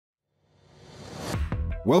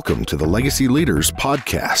Welcome to the Legacy Leaders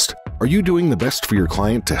Podcast. Are you doing the best for your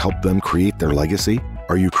client to help them create their legacy?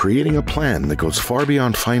 Are you creating a plan that goes far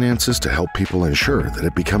beyond finances to help people ensure that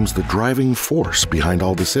it becomes the driving force behind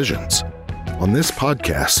all decisions? On this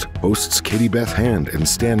podcast, hosts Katie Beth Hand and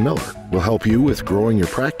Stan Miller will help you with growing your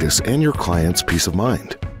practice and your clients' peace of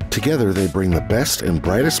mind. Together, they bring the best and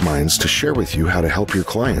brightest minds to share with you how to help your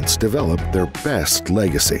clients develop their best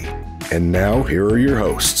legacy. And now, here are your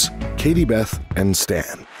hosts, Katie Beth and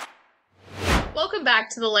Stan. Welcome back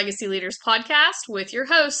to the Legacy Leaders Podcast with your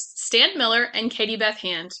hosts, Stan Miller and Katie Beth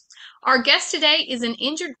Hand. Our guest today is an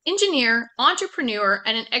engineer, entrepreneur,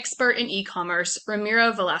 and an expert in e-commerce,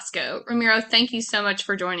 Ramiro Velasco. Ramiro, thank you so much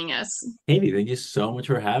for joining us. Katie, thank you so much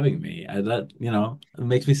for having me. It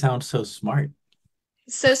makes me sound so smart.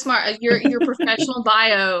 So smart. Your professional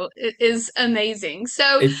bio is amazing.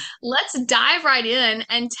 So let's dive right in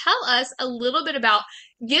and tell us a little bit about,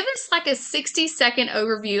 give us like a 60-second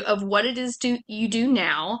overview of what it is you do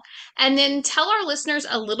now, and then tell our listeners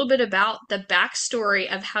a little bit about the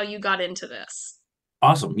backstory of how you got into this.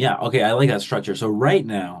 Awesome. Yeah. Okay. I like that structure. So right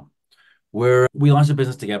now, we launched a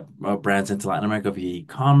business to get brands into Latin America via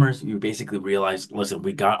e-commerce. We basically realized, listen,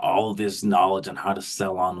 we got all of this knowledge on how to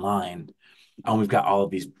sell online, and we've got all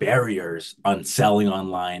of these barriers on selling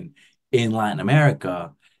online in Latin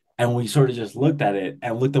America. And we sort of just looked at it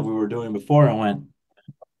and looked at what we were doing before and went,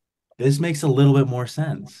 this makes a little bit more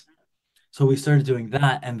sense. So we started doing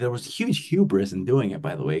that. And there was huge hubris in doing it,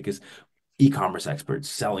 by the way, because e-commerce experts,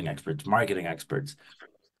 selling experts, marketing experts,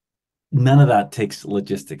 none of that takes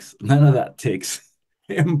logistics. None of that takes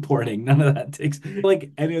importing. None of that takes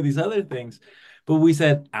like any of these other things. But we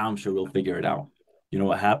said, I'm sure we'll figure it out. You know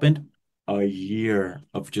what happened? A year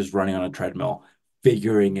of just running on a treadmill,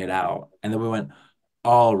 figuring it out. And then we went,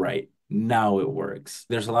 all right, now it works.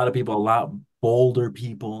 There's a lot of people, a lot bolder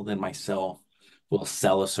people than myself will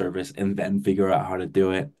sell a service and then figure out how to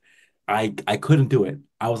do it. I couldn't do it.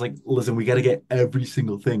 I was like, listen, we got to get every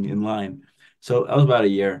single thing in line. So that was about a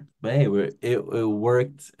year, but hey, it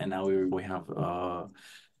worked. And now we have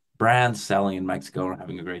brands selling in Mexico. We're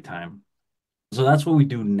having a great time. So that's what we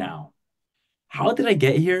do now. How did I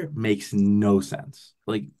get here? Makes no sense.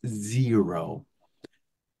 Like zero.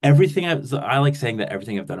 I like saying that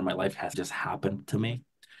everything I've done in my life has just happened to me.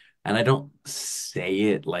 And I don't say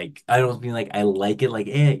it like, I don't mean like I like it, like,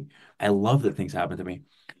 hey, I love that things happen to me.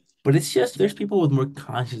 But it's just, there's people with more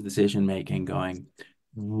conscious decision making going,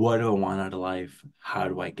 what do I want out of life? How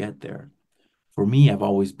do I get there? For me, I've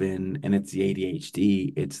always been, and it's the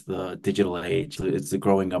ADHD, it's the digital age, it's the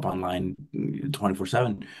growing up online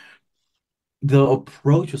 24/7. The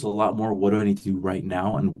approach was a lot more, what do I need to do right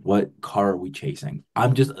now and what car are we chasing?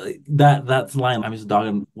 I'm just that's the line. I'm just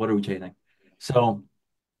dogging, what are we chasing? So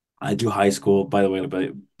I do high school, by the way,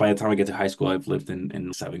 but by the time I get to high school, I've lived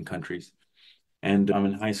in 7 countries. And I'm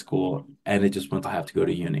in high school and it just meant I have to go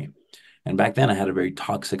to uni. And back then I had a very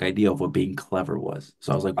toxic idea of what being clever was.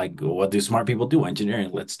 So I was like, what do smart people do?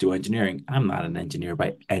 Engineering. Let's do engineering. I'm not an engineer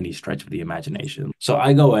by any stretch of the imagination. So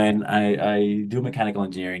I go in, I do mechanical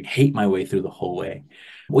engineering, hate my way through the whole way,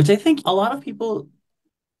 which I think a lot of people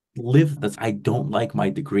live. That's, I don't like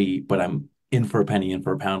my degree, but I'm in for a penny, in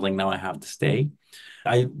for a pound. Like now I have to stay.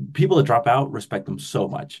 People that drop out, respect them so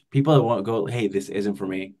much. People that want to go, hey, this isn't for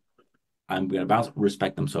me, I'm going to bounce,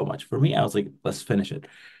 respect them so much. For me, I was like, let's finish it.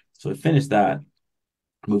 So I finished that,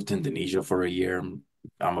 moved to Indonesia for a year.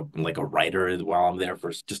 I'm like a writer while I'm there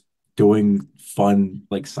for just doing fun,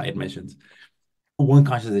 like side missions. One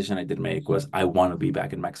conscious decision I did make was I want to be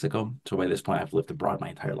back in Mexico. So by this point, I've lived abroad my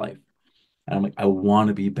entire life. And I'm like, I want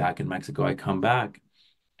to be back in Mexico. I come back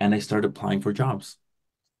and I started applying for jobs.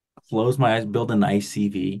 Close my eyes, build a nice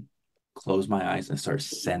CV, close my eyes and start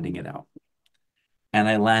sending it out. And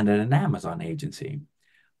I landed an Amazon agency.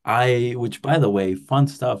 Which by the way, fun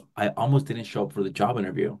stuff. I almost didn't show up for the job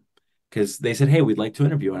interview because they said, hey, we'd like to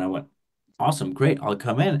interview. And I went, awesome, great, I'll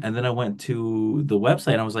come in. And then I went to the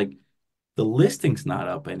website and I was like, the listing's not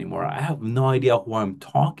up anymore. I have no idea who I'm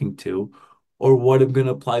talking to or what I'm going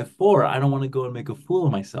to apply for. I don't want to go and make a fool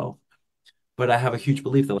of myself. But I have a huge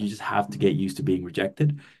belief that you just have to get used to being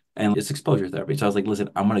rejected. And it's exposure therapy. So I was like, listen,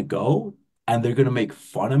 I'm going to go and they're going to make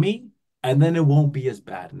fun of me. And then it won't be as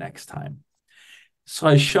bad next time. So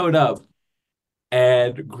I showed up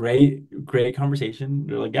and great conversation.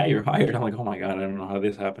 They're like, yeah, you're hired. I'm like, oh my God, I don't know how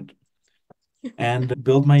this happened. And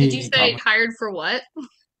build my Did you say e-commerce. hired for what?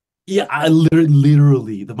 Yeah, I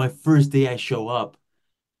literally, my first day I show up,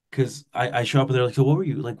 because I show up and they're like, so what were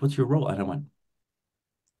you, like, what's your role? And I went,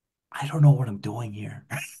 I don't know what I'm doing here.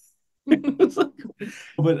 It's like,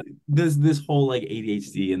 but this whole like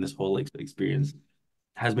ADHD and this whole like experience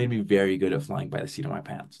has made me very good at flying by the seat of my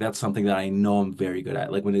pants. That's something that I know I'm very good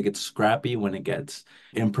at. Like when it gets scrappy, when it gets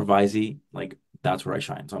improvisy, like that's where I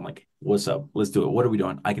shine. So I'm like, what's up? Let's do it. What are we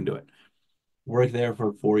doing? I can do it. Worked there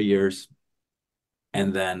for 4 years,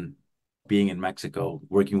 and then being in Mexico,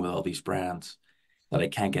 working with all these brands that I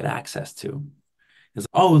can't get access to. It's,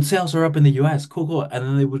 oh, sales are up in the US. Cool, cool. And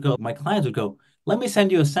then they would go, my clients would go, let me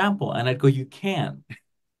send you a sample. And I'd go, you can't.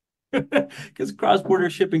 Because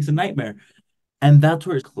cross-border shipping's a nightmare. And that's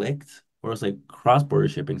where it clicked, where it's like cross-border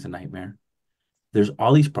shipping's a nightmare. There's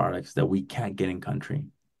all these products that we can't get in country,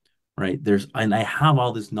 right? And I have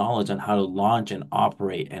all this knowledge on how to launch and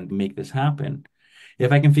operate and make this happen.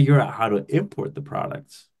 If I can figure out how to import the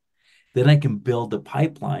products, then I can build the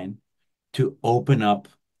pipeline to open up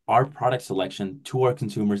our product selection to our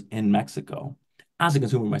consumers in Mexico. As a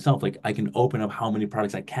consumer myself, like I can open up how many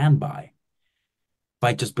products I can buy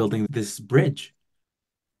by just building this bridge.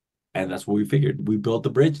 And that's what we figured. We built the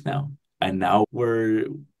bridge now. And now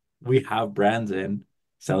we have brands in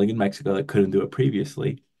selling in Mexico that couldn't do it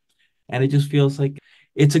previously. And it just feels like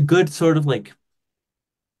it's a good sort of like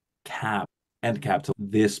cap to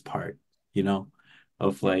this part, you know,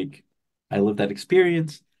 of like I lived that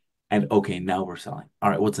experience and okay, now we're selling. All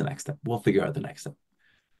right, what's the next step? We'll figure out the next step.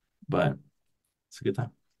 But it's a good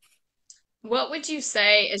time. What would you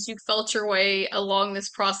say as you felt your way along this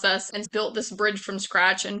process and built this bridge from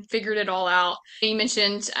scratch and figured it all out? You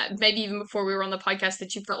mentioned maybe even before we were on the podcast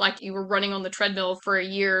that you felt like you were running on the treadmill for a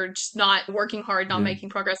year, just not working hard, not Yeah. making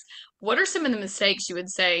progress. What are some of the mistakes you would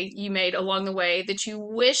say you made along the way that you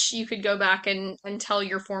wish you could go back and tell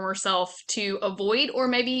your former self to avoid or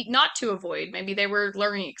maybe not to avoid? Maybe they were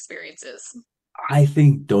learning experiences. I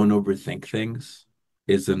think don't overthink things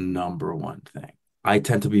is the number one thing. I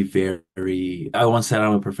tend to be I once said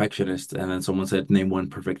I'm a perfectionist, and then someone said, name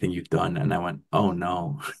one perfect thing you've done. And I went, oh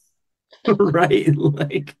no. Right?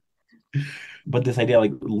 Like, but this idea,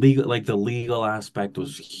 like legal, like the legal aspect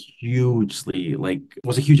was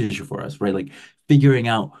was a huge issue for us, right? Like figuring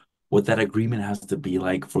out what that agreement has to be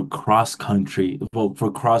like for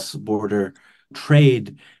for cross-border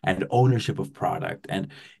trade and ownership of product. And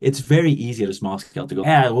it's very easy at a small scale to go,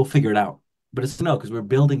 yeah, we'll figure it out. But it's no, because we're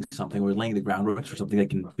building something, we're laying the groundwork for something that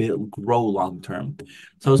can grow long term.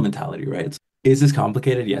 So it's mentality, right? Is this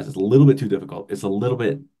complicated? Yes, it's a little bit too difficult. It's a little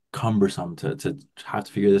bit cumbersome to have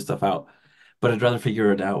to figure this stuff out. But I'd rather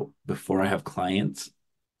figure it out before I have clients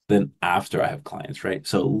than after I have clients, right?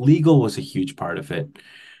 So legal was a huge part of it.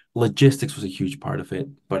 Logistics was a huge part of it.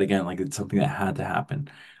 But again, like it's something that had to happen.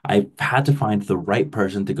 I had to find the right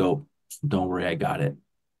person to go, don't worry, I got it.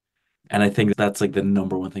 And I think that's like the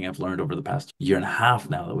number one thing I've learned over the past year and a half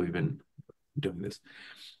now that we've been doing this.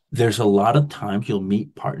 There's a lot of times you'll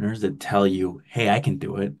meet partners that tell you, hey, I can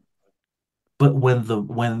do it. But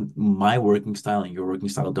when my working style and your working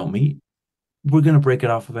style don't meet, we're gonna break it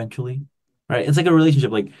off eventually, right? It's like a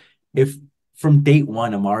relationship. Like if from date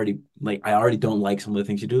one I'm already like I already don't like some of the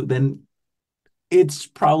things you do, then it's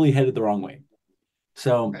probably headed the wrong way.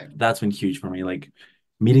 So Right. that's been huge for me. Like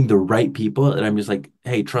meeting the right people, and I'm just like,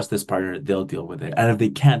 hey, trust this partner, they'll deal with it. And if they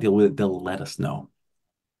can't deal with it, they'll let us know,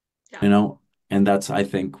 Yeah. you know? And that's I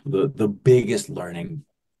think the biggest learning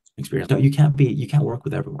experience. No, you can't work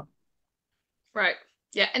with everyone. Right.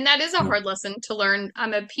 Yeah. And that is a No. hard lesson to learn.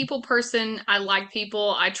 I'm a people person. I like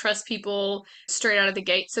people. I trust people straight out of the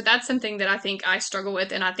gate. So that's something that I think I struggle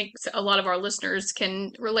with. And I think a lot of our listeners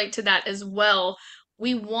can relate to that as well.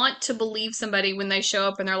 We want to believe somebody when they show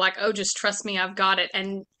up and they're like, oh, just trust me, I've got it.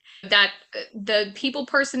 And that the people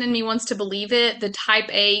person in me wants to believe it. The type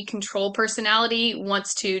A control personality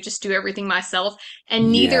wants to just do everything myself.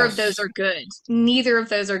 And neither of those Yes. are good. Neither of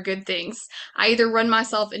those are good things. I either run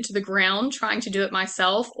myself into the ground trying to do it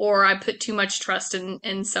myself, or I put too much trust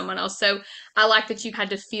in someone else. So I like that you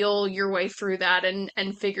had to feel your way through that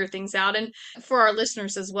and figure things out. And for our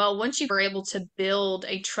listeners as well, once you are able to build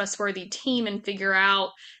a trustworthy team and figure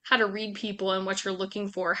out how to read people and what you're looking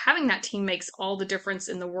for, having that team makes all the difference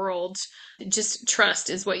in the world. Just trust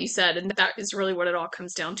is what you said, and that is really what it all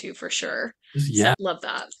comes down to for sure. So Yeah. love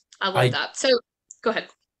that. I love I that. So go ahead.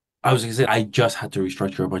 I was gonna say I just had to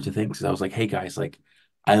restructure a bunch of things. I was like, hey guys, like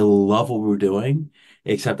I love what we're doing,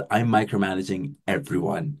 except I'm micromanaging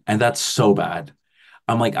everyone. And that's so bad.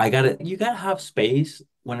 I'm like, you gotta have space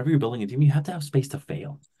whenever you're building a team, you have to have space to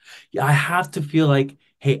fail. Yeah, I have to feel like,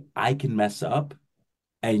 hey, I can mess up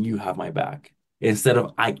and you have my back. Instead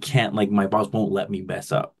of I can't, like my boss won't let me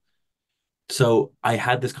mess up. So I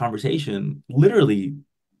had this conversation literally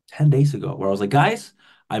 10 days ago where I was like, guys,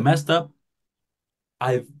 I messed up.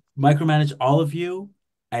 I've micromanaged all of you,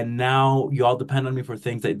 and now you all depend on me for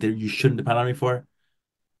things that you shouldn't depend on me for.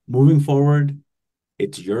 Moving forward,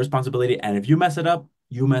 It's your responsibility. And if you mess it up,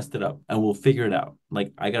 you messed it up and we'll figure it out.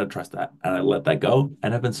 Like, I got to trust that. And I let that go.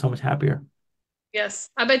 And I've been so much happier. Yes,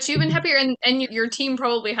 I bet you've been happier, and your team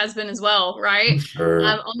probably has been as well, right? For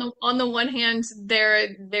sure. On the one hand,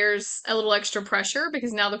 there's a little extra pressure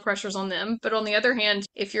because now the pressure's on them. But on the other hand,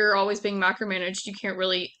 if you're always being micromanaged, you can't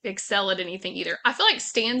really excel at anything either. I feel like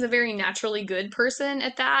Stan's a very naturally good person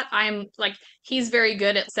at that. I'm like he's very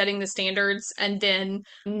good at setting the standards and then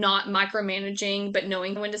not micromanaging, but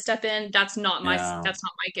knowing when to step in. Yeah. That's not my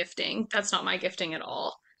gifting. That's not my gifting at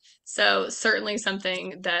all. So certainly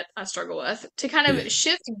something that I struggle with. To kind Yeah. of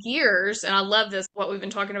shift gears, and I love this, what we've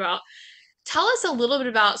been talking about. Tell us a little bit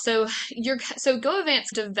about so Go Advance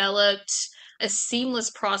developed a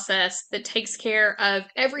seamless process that takes care of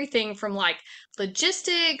everything from like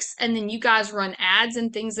logistics, and then you guys run ads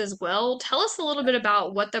and things as well. Tell us a little bit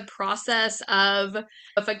about what the process of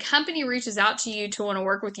if a company reaches out to you to want to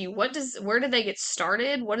work with you, where do they get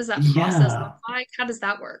started? What does that process look Yeah. like? How does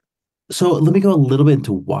that work? So let me go a little bit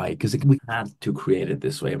into why, because we had to create it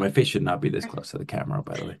this way. My face should not be this close to the camera,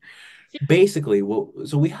 by the way. Basically,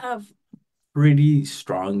 so we have pretty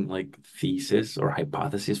strong like thesis or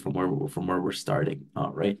hypothesis from where we're starting,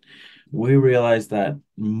 right? We realized that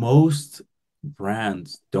most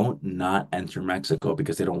brands don't not enter Mexico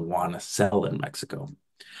because they don't want to sell in Mexico,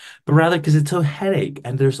 but rather because it's a headache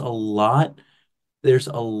and there's a lot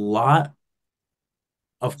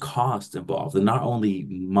of cost involved, and not only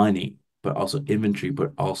money, but also inventory,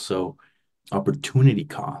 but also opportunity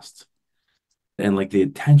cost and like the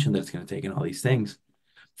attention that it's going to take and all these things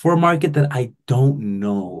for a market that I don't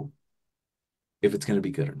know if it's going to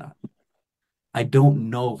be good or not. I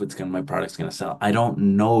don't know if my product's going to sell. I don't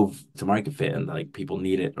know if it's a market fit and like people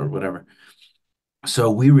need it or whatever.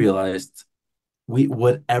 So we realized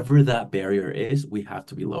whatever that barrier is, we have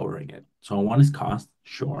to be lowering it. So one is cost,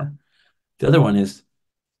 sure. The other one is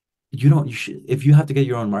you should, if you have to get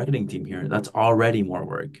your own marketing team here, that's already more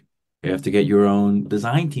work. You have to get your own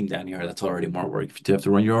design team down here, that's already more work. If you have to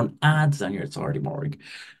run your own ads down here, it's already more work.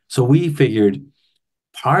 So we figured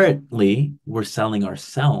partly we're selling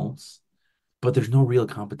ourselves, but there's no real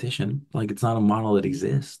competition. Like it's not a model that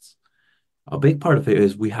exists. A big part of it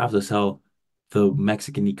is we have to sell the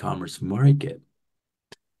Mexican e-commerce market.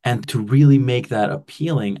 And to really make that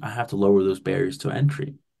appealing, I have to lower those barriers to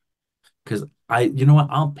entry. Because you know what,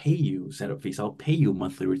 I'll pay you setup fees, I'll pay you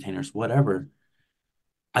monthly retainers, whatever.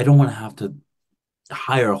 I don't want to have to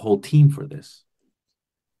hire a whole team for this.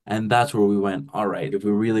 And that's where we went, all right, if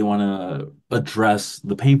we really want to address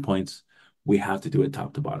the pain points, we have to do it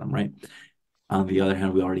top to bottom, right? On the other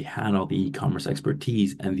hand, we already had all the e-commerce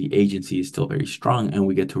expertise and the agency is still very strong and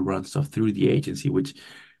we get to run stuff through the agency, which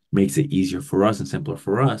makes it easier for us and simpler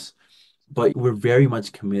for us. But we're very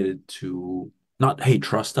much committed to not, hey,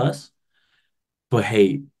 trust us, but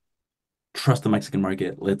hey, trust the Mexican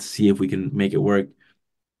market. Let's see if we can make it work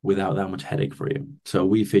without that much headache for you. So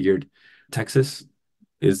we figured Texas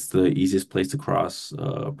is the easiest place to cross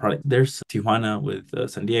product. There's Tijuana with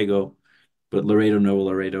San Diego, but Nuevo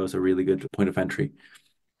Laredo is a really good point of entry.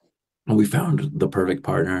 And we found the perfect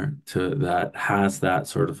partner that has that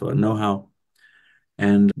sort of know-how,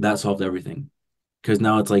 and that solved everything. Because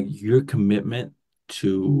now it's like your commitment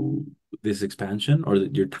to this expansion or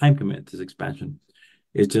your time commitment to this expansion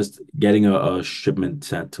is just getting a shipment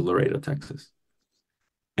sent to Laredo, Texas.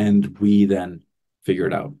 And we then figure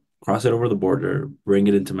it out, cross it over the border, bring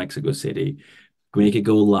it into Mexico City, make it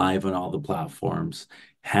go live on all the platforms,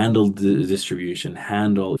 handle the distribution,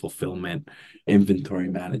 handle fulfillment, inventory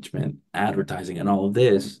management, advertising, and all of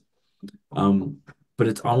this. But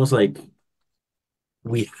it's almost like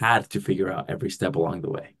we had to figure out every step along the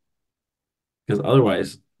way. Because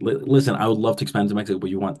otherwise, listen, I would love to expand to Mexico, but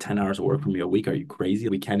you want 10 hours of work from me a week? Are you crazy?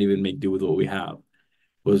 We can't even make do with what we have,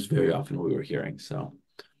 was very often what we were hearing. So,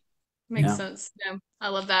 Makes yeah. sense. Yeah, I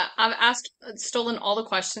love that. Stolen all the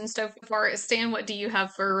questions so far. Stan, what do you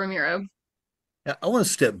have for Ramiro? Yeah, I want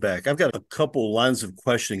to step back. I've got a couple lines of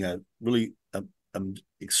questioning I'm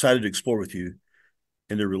excited to explore with you,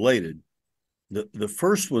 and they're related. The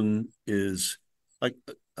first one is like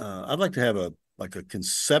I'd like to have a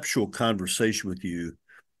conceptual conversation with you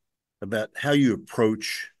about how you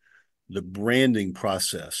approach the branding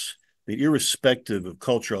process. I mean, irrespective of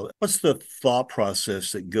culture, what's the thought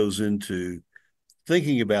process that goes into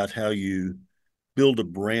thinking about how you build a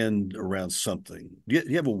brand around something? Do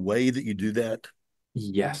you have a way that you do that?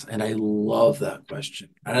 Yes, and I love that question.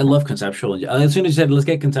 And I love conceptual. As soon as you said, let's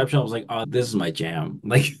get conceptual, I was like, oh, this is my jam.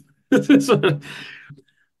 Like,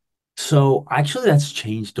 so actually, that's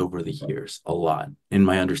changed over the years a lot in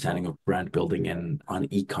my understanding of brand building and on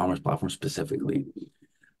e-commerce platforms specifically.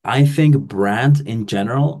 I think brands in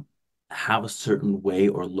general have a certain way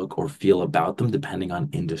or look or feel about them depending on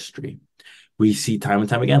industry. We see time and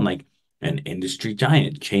time again, like an industry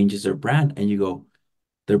giant changes their brand, and you go,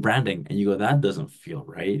 their branding, and you go, that doesn't feel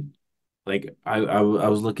right. Like I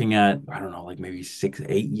was looking at, I don't know, like maybe 6,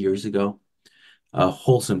 8 years ago, a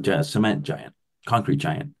wholesome cement giant, concrete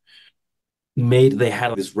giant they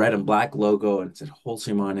had this red and black logo and it said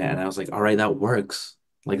wholesome on it. And I was like, all right, that works.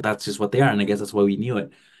 Like that's just what they are. And I guess that's why we knew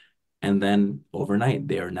it. And then overnight,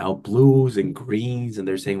 they are now blues and greens, and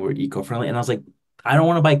they're saying we're eco-friendly. And I was like, I don't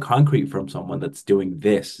want to buy concrete from someone that's doing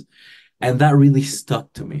this. And that really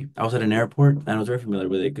stuck to me. I was at an airport and I was very familiar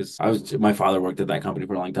with it because my father worked at that company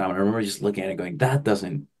for a long time. And I remember just looking at it going,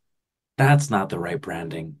 that's not the right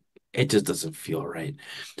branding. It just doesn't feel right.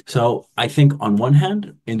 So I think on one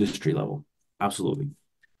hand, industry level, absolutely.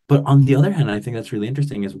 But on the other hand, I think that's really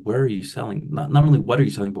interesting is where are you selling? Not only what are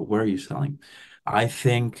you selling, but where are you selling? I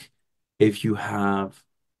think if you have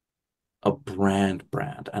a brand,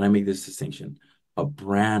 and I make this distinction, a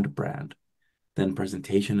brand, then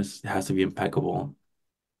has to be impeccable.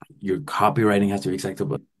 Your copywriting has to be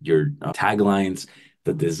acceptable. Your taglines,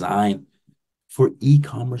 the design. For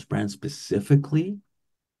e-commerce brands specifically,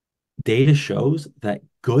 data shows that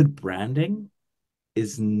good branding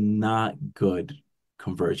is not good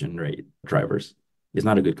conversion rate drivers. Is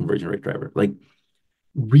not a good conversion rate driver. Like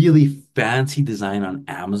really fancy design on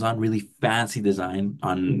Amazon, really fancy design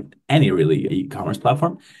on any really e-commerce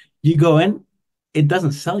platform, you go in, it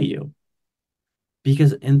doesn't sell you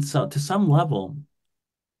because to some level,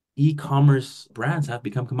 e-commerce brands have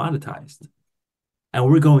become commoditized. And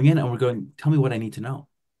we're going in and we're going, tell me what I need to know.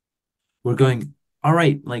 We're going, all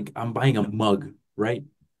right, like I'm buying a mug, right?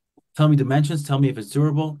 Tell me dimensions, tell me if it's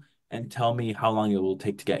durable, and tell me how long it will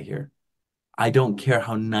take to get here. I don't care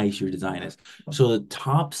how nice your design is. So the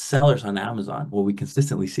top sellers on Amazon, what we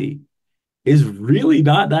consistently see, is really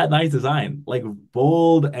not that nice design. Like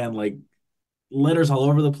bold and like letters all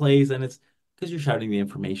over the place. And it's because you're shouting the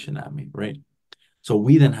information at me, right? So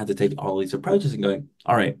we then had to take all these approaches and going,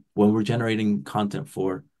 all right, when we're generating content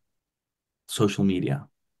for social media,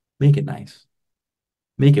 make it nice,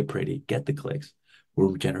 make it pretty, get the clicks.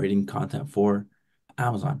 We're generating content for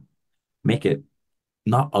Amazon, make it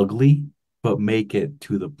not ugly, but make it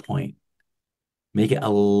to the point. Make it a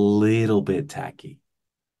little bit tacky,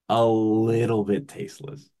 a little bit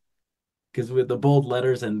tasteless. Because with the bold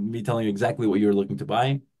letters and me telling you exactly what you're looking to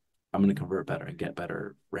buy, I'm going to convert better and get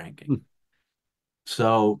better ranking.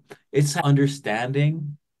 So it's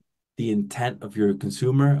understanding the intent of your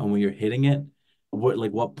consumer and when you're hitting it,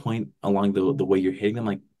 what point along the way you're hitting them,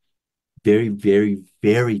 like very, very,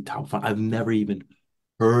 very top fun. I've never even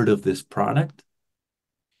heard of this product.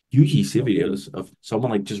 Usually see videos of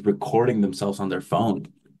someone like just recording themselves on their phone.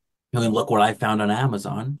 And then look what I found on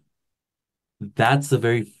Amazon. That's the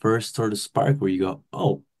very first sort of spark where you go,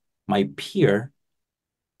 oh, my peer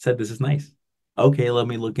said this is nice. Okay, let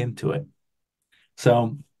me look into it.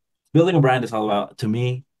 So building a brand is all about, to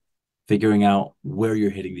me, figuring out where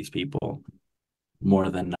you're hitting these people more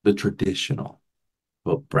than the traditional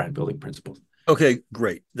brand building principles. Okay,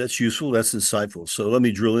 great. That's useful. That's insightful. So let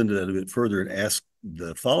me drill into that a bit further and ask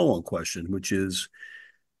the follow-on question, which is,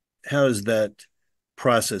 how is that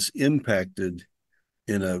process impacted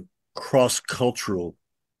in a cross-cultural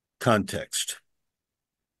context?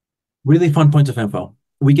 Really fun points of info.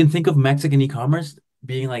 We can think of Mexican e-commerce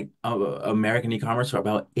being like American e-commerce for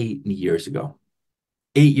about 8 years ago.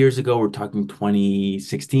 8 years ago, we're talking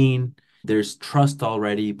 2016. There's trust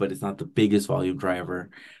already, but it's not the biggest volume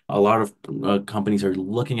driver. A lot of companies are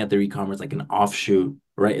looking at their e-commerce like an offshoot,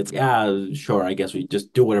 right? It's, yeah, sure, I guess we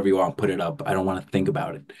just do whatever you want, put it up. I don't want to think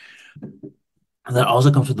about it. And that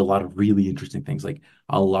also comes with a lot of really interesting things, like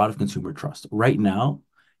a lot of consumer trust. Right now,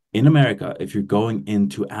 in America, if you're going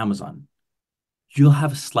into Amazon, you'll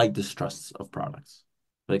have slight distrusts of products.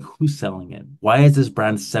 Like, who's selling it? Why is this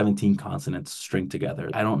brand 17 consonants stringed together?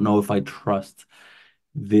 I don't know if I trust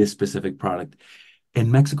this specific product.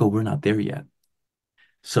 In Mexico, we're not there yet.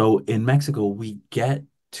 So in Mexico, we get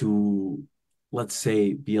to, let's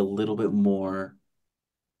say, be a little bit more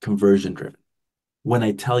conversion driven. When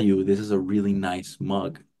I tell you this is a really nice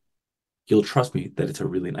mug, you'll trust me that it's a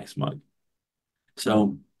really nice mug.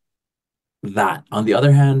 So that, on the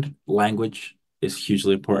other hand, language is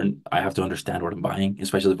hugely important. I have to understand what I'm buying,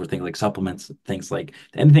 especially for things like supplements, things like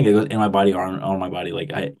anything that goes in my body or on my body.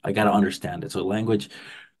 Like I got to understand it. So language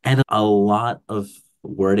and a lot of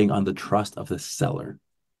wording on the trust of the seller,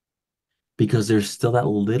 because there's still that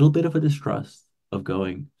little bit of a distrust of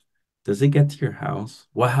going, does it get to your house?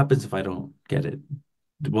 What happens if I don't get it?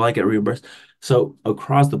 Will I get reimbursed? So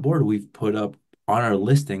across the board, we've put up on our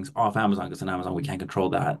listings off Amazon, because on Amazon we can't control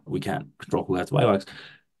that. We can't control who has the buy box.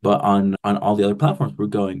 But on all the other platforms, we're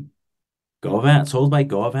going Go Avance, sold by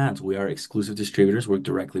Go Avance. We are exclusive distributors, work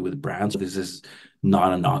directly with brands. This is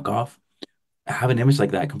not a knockoff. Have an image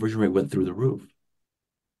like that, conversion rate went through the roof.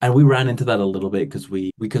 And we ran into that a little bit because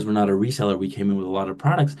we're not a reseller, we came in with a lot of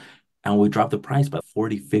products and we dropped the price by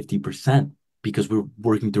 40, 50% because we're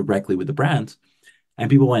working directly with the brands. And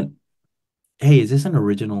people went, hey, is this an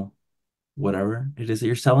original whatever it is that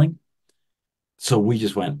you're selling? So we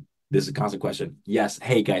just went, this is a constant question. Yes.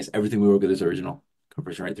 Hey guys, everything we work with is original.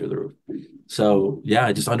 Conversion right through the roof. So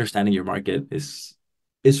yeah, just understanding your market is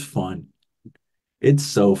fun. It's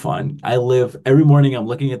so fun. I live every morning. I'm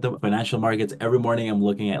looking at the financial markets. Every morning, I'm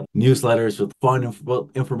looking at newsletters with fun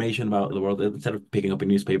information about the world. Instead of picking up a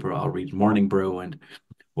newspaper, I'll read Morning Brew and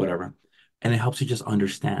whatever. And it helps you just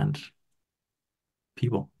understand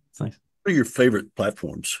people. It's nice. What are your favorite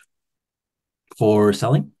platforms for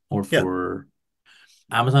selling or for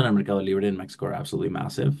Amazon and Mercado Libre in Mexico are absolutely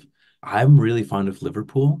massive. I'm really fond of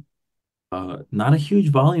Liverpool. Not a huge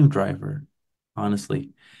volume driver,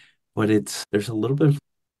 honestly, but there's a little bit of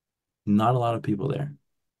not a lot of people there.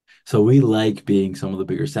 So we like being some of the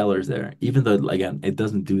bigger sellers there, even though, again, it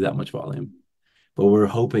doesn't do that much volume. But we're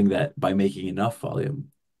hoping that by making enough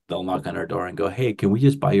volume, they'll knock on our door and go, hey, can we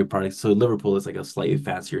just buy your products? So Liverpool is like a slightly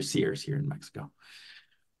fancier Sears here in Mexico.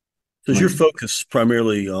 So is your focus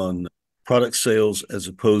primarily on product sales as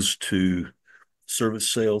opposed to service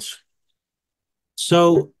sales?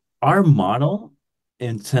 So our model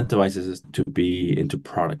incentivizes us to be into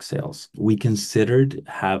product sales. We considered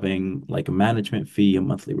having like a management fee, a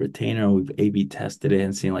monthly retainer. We've A/B tested it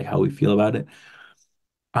and seen like how we feel about it.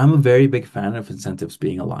 I'm a very big fan of incentives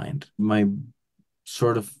being aligned. My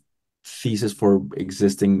sort of thesis for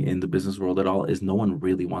existing in the business world at all is no one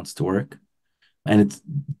really wants to work. And it's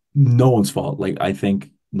no one's fault. Like I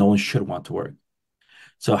think no one should want to work.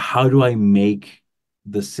 So how do I make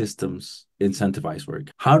the systems incentivize work?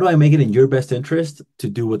 How do I make it in your best interest to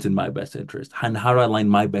do what's in my best interest? And how do I align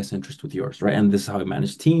my best interest with yours, right? And this is how I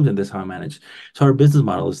manage teams, and this is how I manage. So our business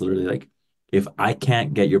model is literally like, if I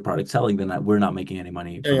can't get your product selling, then we're not making any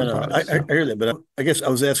money from the product. I hear that, but I guess I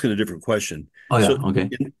was asking a different question. Oh yeah, okay.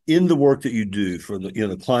 In the work that you do for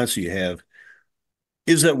the clients that you have,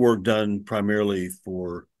 is that work done primarily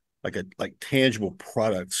for like tangible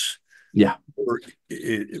products? Yeah.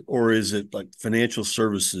 Or is it like financial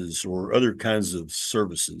services or other kinds of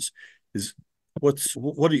services? What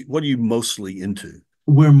are you mostly into?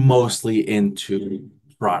 We're mostly into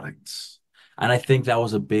products. And I think that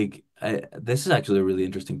was this is actually a really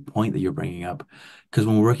interesting point that you're bringing up, because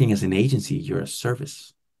when working as an agency, you're a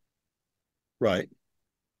service. Right.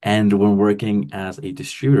 And when working as a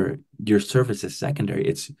distributor, your service is secondary.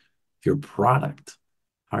 It's your product.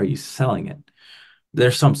 How are you selling it?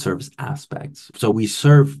 There's some service aspects. So we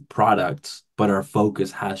serve products, but our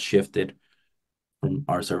focus has shifted from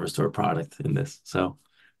our service to our product in this. So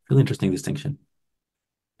really interesting distinction.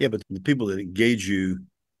 Yeah, but the people that engage you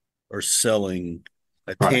are selling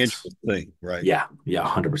a products. Tangible thing, right? Yeah,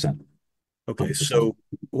 100%. Okay, 100%. So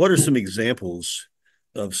what are some examples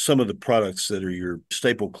of some of the products that are your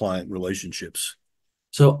staple client relationships?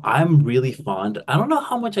 So I'm really fond, I don't know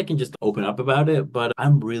how much I can just open up about it, but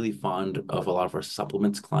I'm really fond of a lot of our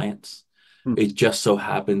supplements clients. It just so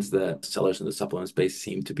happens that sellers in the supplement space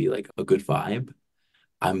seem to be like a good vibe.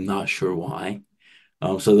 I'm not sure why.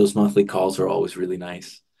 So those monthly calls are always really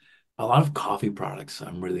nice. A lot of coffee products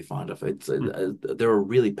I'm really fond of. They're a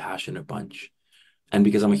really passionate bunch. And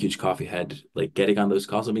because I'm a huge coffee head, like getting on those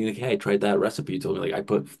calls and being like, hey, I tried that recipe you told me, like I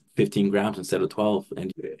put 15 grams instead of 12.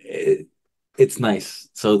 And it's nice.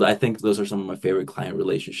 So I think those are some of my favorite client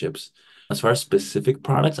relationships. As far as specific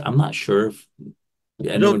products, I'm not sure if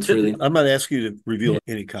anyone's really. I'm not asking you to reveal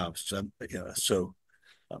any comps. I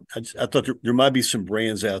thought there might be some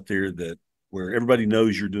brands out there where everybody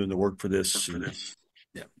knows you're doing the work for this.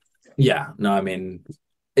 Yeah. No, I mean,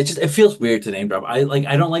 it feels weird to name drop. I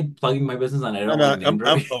don't like plugging my business, and I don't like name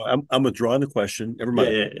dropping. I'm withdrawing the question. Never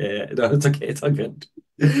mind. Yeah. No, it's okay. It's all good.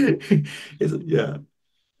 Yeah.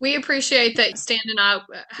 We appreciate that Stan and I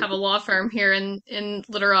have a law firm here in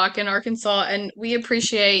Little Rock in Arkansas, and we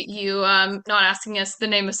appreciate you not asking us the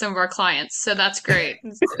name of some of our clients. So that's great.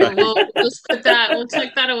 So we'll check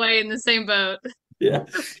that away in the same boat. Yeah,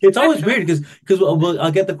 it's always weird because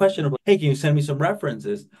I'll get the question of, hey, can you send me some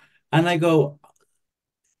references? And I go,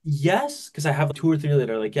 yes, because I have 2 or 3 that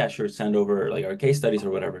are like, yeah, sure, send over like our case studies or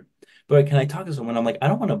whatever. But can I talk to someone? I'm like, I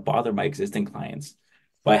don't want to bother my existing clients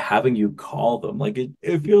by having you call them. Like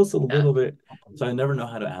it feels a little bit. So I never know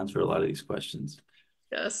how to answer a lot of these questions.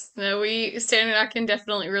 Yes. No, Stan and I can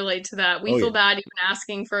definitely relate to that. We feel bad even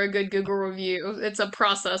asking for a good Google review. It's a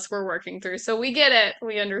process we're working through. So we get it.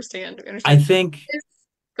 We understand. I think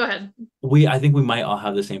Go ahead. I think we might all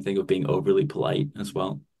have the same thing of being overly polite as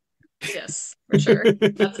well. Yes, for sure. I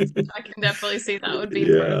can definitely see that would be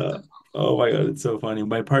part of the. Oh my God, it's so funny.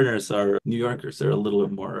 My partners are New Yorkers. They're a little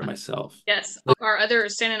bit more myself. Yes.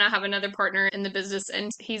 Stan and I have another partner in the business,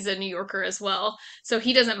 and he's a New Yorker as well. So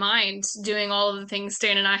he doesn't mind doing all of the things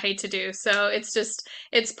Stan and I hate to do. So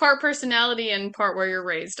it's part personality and part where you're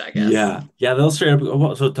raised, I guess. Yeah. Yeah, they'll straight up go,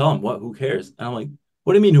 well, so tell them who cares? And I'm like,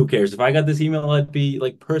 what do you mean who cares? If I got this email, I'd be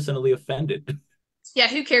like personally offended. Yeah,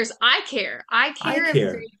 who cares? I care. I care if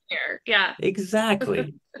you care. Yeah.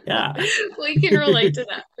 Exactly. Yeah. We can relate to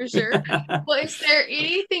that for sure. Well, is there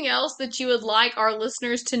anything else that you would like our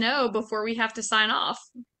listeners to know before we have to sign off?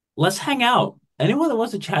 Let's hang out. Anyone that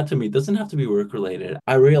wants to chat to me doesn't have to be work related.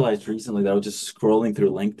 I realized recently that I was just scrolling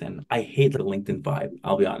through LinkedIn. I hate the LinkedIn vibe.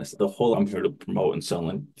 I'll be honest. The whole I'm here to promote and sell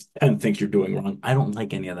and think you're doing wrong. I don't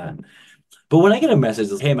like any of that. But when I get a message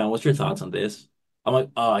that's, hey man, what's your thoughts on this? I'm like,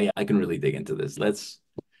 oh yeah, I can really dig into this.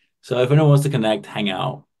 So if anyone wants to connect, hang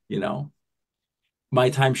out,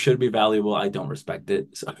 my time should be valuable. I don't respect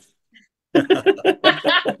it. So.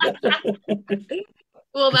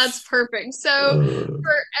 Well, that's perfect. So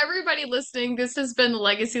for everybody listening, this has been the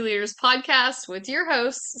Legacy Leaders Podcast with your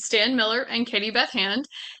hosts, Stan Miller and Katie Beth Hand.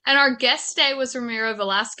 And our guest today was Ramiro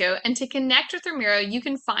Velasco. And to connect with Ramiro, you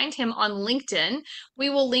can find him on LinkedIn. We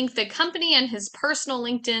will link the company and his personal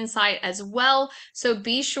LinkedIn site as well. So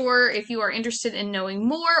be sure, if you are interested in knowing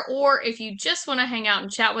more, or if you just want to hang out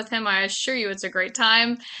and chat with him, I assure you it's a great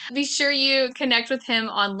time. Be sure you connect with him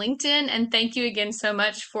on LinkedIn. And thank you again so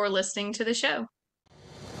much for listening to the show.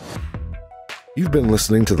 You've been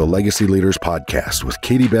listening to the Legacy Leaders Podcast with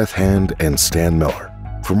Katie Beth Hand and Stan Miller.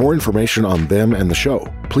 For more information on them and the show,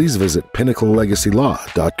 please visit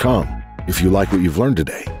pinnaclelegacylaw.com. If you like what you've learned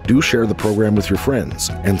today, do share the program with your friends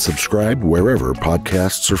and subscribe wherever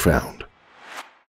podcasts are found.